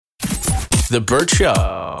The Burt Show.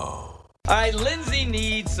 All right, Lindsay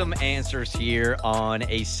needs some answers here on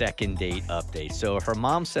a second date update. So her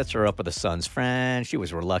mom sets her up with a son's friend. She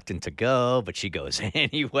was reluctant to go, but she goes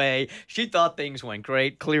anyway. She thought things went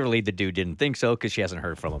great. Clearly, the dude didn't think so because she hasn't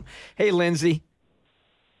heard from him. Hey, Lindsay.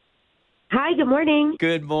 Hi, good morning.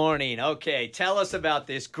 Good morning. Okay, tell us about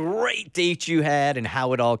this great date you had and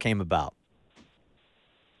how it all came about.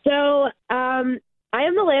 So, I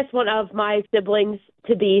am the last one of my siblings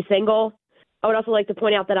to be single. I would also like to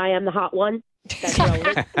point out that I am the hot one. That's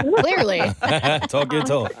relevant. Clearly. Talk your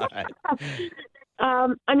talk.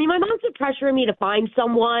 I mean, my mom's been pressuring me to find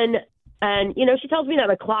someone, and, she tells me that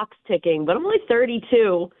the clock's ticking, but I'm only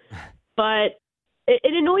 32. But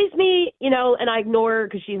it annoys me, and I ignore her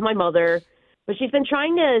because she's my mother. But she's been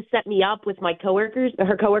trying to set me up with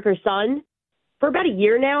her coworker's son for about a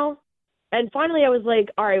year now. And finally I was like,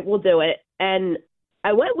 all right, we'll do it. And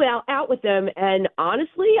I went out with them, and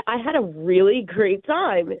honestly, I had a really great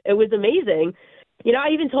time. It was amazing. I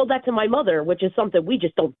even told that to my mother, which is something we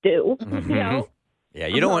just don't do. Mm-hmm. Yeah,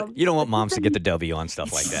 you don't want moms to get the W on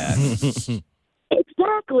stuff like that.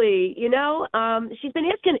 Exactly. She's been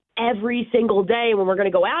asking every single day when we're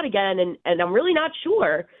going to go out again, and I'm really not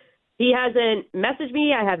sure. He hasn't messaged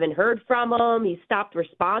me. I haven't heard from him. He stopped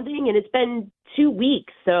responding, and it's been 2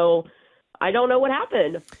 weeks, so I don't know what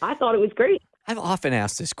happened. I thought it was great. I've often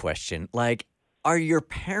asked this question, are your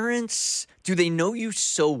parents, do they know you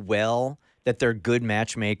so well that they're good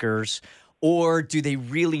matchmakers, or do they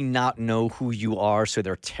really not know who you are, so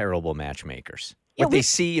they're terrible matchmakers? What they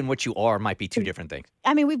see and what you are might be two different things.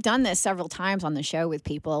 I mean, we've done this several times on the show with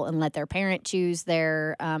people and let their parent choose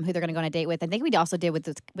their who they're going to go on a date with. I think we also did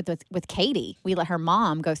with Katie. We let her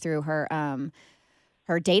mom go through her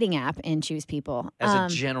dating app and choose people.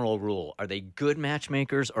 As a general rule, are they good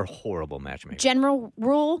matchmakers or horrible matchmakers? General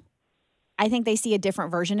rule, I think they see a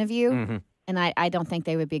different version of you. Mm-hmm. And I don't think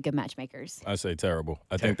they would be good matchmakers. I say terrible.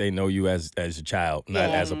 I think they know you as a child, not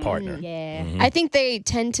as a partner. Yeah. Mm-hmm. I think they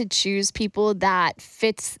tend to choose people that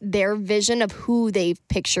fits their vision of who they've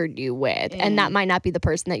pictured you with. And that might not be the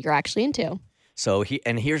person that you're actually into. So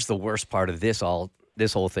here's the worst part of this whole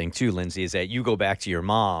thing too, Lindsay, is that you go back to your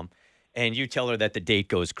mom and you tell her that the date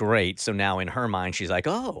goes great. So now in her mind, she's like,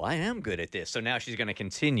 oh, I am good at this. So now she's going to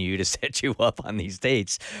continue to set you up on these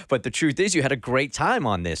dates. But the truth is you had a great time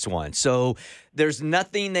on this one. So there's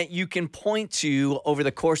nothing that you can point to over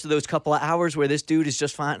the course of those couple of hours where this dude is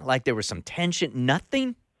just fine. Like there was some tension,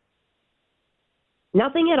 nothing?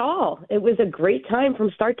 Nothing at all. It was a great time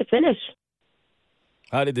from start to finish.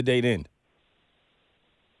 How did the date end?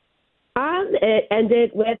 It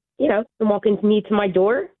ended with, him walking me to my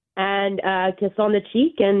door and a kiss on the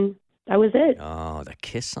cheek, and that was it. Oh, the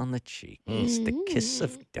kiss on the cheek. It's the kiss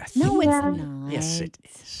of death. No, it's not. Yes, it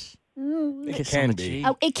is. It can be.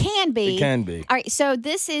 Oh, it can be. It can be. All right, so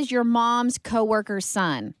this is your mom's coworker's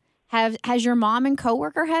son. Has your mom and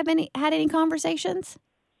coworker had any conversations?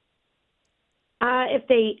 If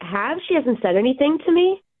they have, she hasn't said anything to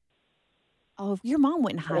me. Oh, your mom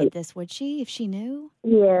wouldn't hide this, would she, if she knew?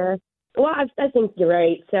 Yeah. Well, I think you're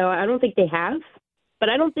right. So I don't think they have. But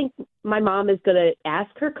I don't think my mom is going to ask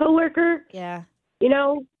her coworker. Yeah.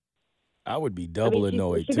 I would be double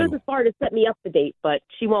annoyed, she too. goes as far to set me up the date, but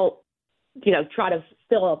she won't, try to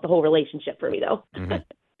fill out the whole relationship for me, though. Mm-hmm.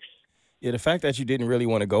 Yeah, the fact that you didn't really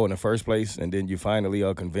want to go in the first place, and then you finally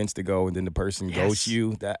are convinced to go, and then the person ghosts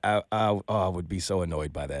you, that I would be so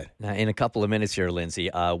annoyed by that. Now, in a couple of minutes here, Lindsay,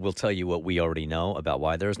 we'll tell you what we already know about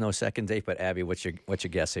why there's no second date. But Abby, what's your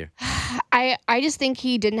guess here? I just think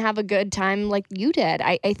he didn't have a good time like you did.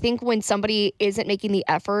 I think when somebody isn't making the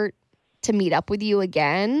effort to meet up with you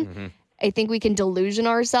again, I think we can delusion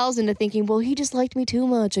ourselves into thinking, well, he just liked me too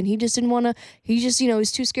much and he just didn't want to, he just,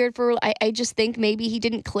 was too scared for, I just think maybe he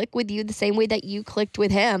didn't click with you the same way that you clicked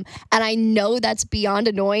with him. And I know that's beyond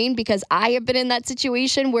annoying because I have been in that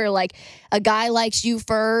situation where like a guy likes you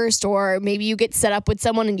first, or maybe you get set up with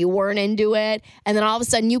someone and you weren't into it. And then all of a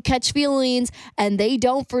sudden you catch feelings and they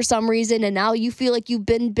don't for some reason. And now you feel like you've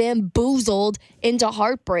been bamboozled into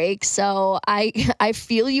heartbreak. So I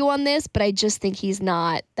feel you on this, but I just think he's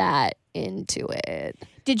not that into it.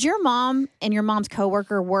 Did your mom and your mom's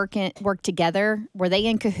coworker work together? Were they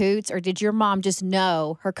in cahoots, or did your mom just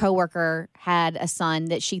know her coworker had a son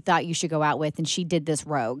that she thought you should go out with, and she did this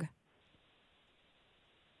rogue?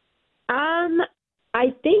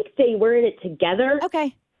 I think they were in it together.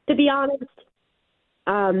 Okay. To be honest,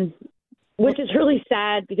 which is really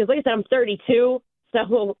sad because, like I said, I'm 32,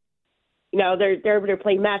 so they're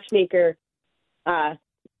playing matchmaker.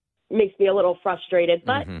 Makes me a little frustrated,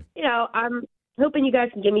 but I'm hoping you guys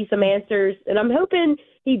can give me some answers. And I'm hoping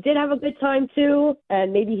he did have a good time too,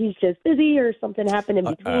 and maybe he's just busy or something happened in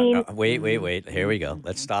between. Wait. Here we go.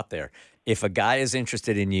 Let's stop there. If a guy is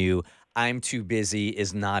interested in you, I'm too busy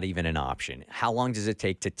is not even an option. How long does it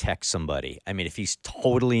take to text somebody? I mean, if he's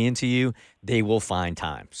totally into you, they will find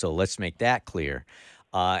time. So let's make that clear.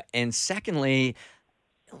 And secondly,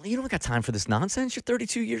 you don't got time for this nonsense. You're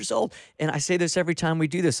 32 years old. And I say this every time we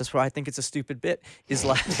do this. That's why I think it's a stupid bit. Is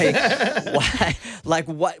like, why? Like,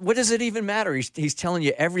 what does it even matter? He's telling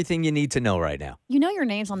you everything you need to know right now. You know your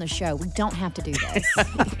name's on the show. We don't have to do this.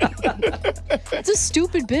 It's a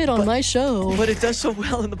stupid bit on my show. But it does so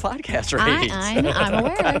well in the podcast ratings. I'm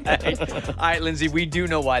aware. All right, Lindsay, we do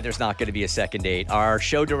know why there's not going to be a second date. Our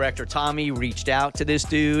show director, Tommy, reached out to this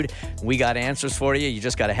dude. We got answers for you. You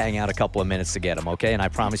just got to hang out a couple of minutes to get them, okay? And I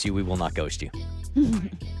promise you we will not ghost you.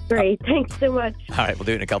 Great. Thanks so much. All right, we'll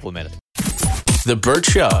do it in a couple of minutes. The Burt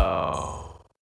Show.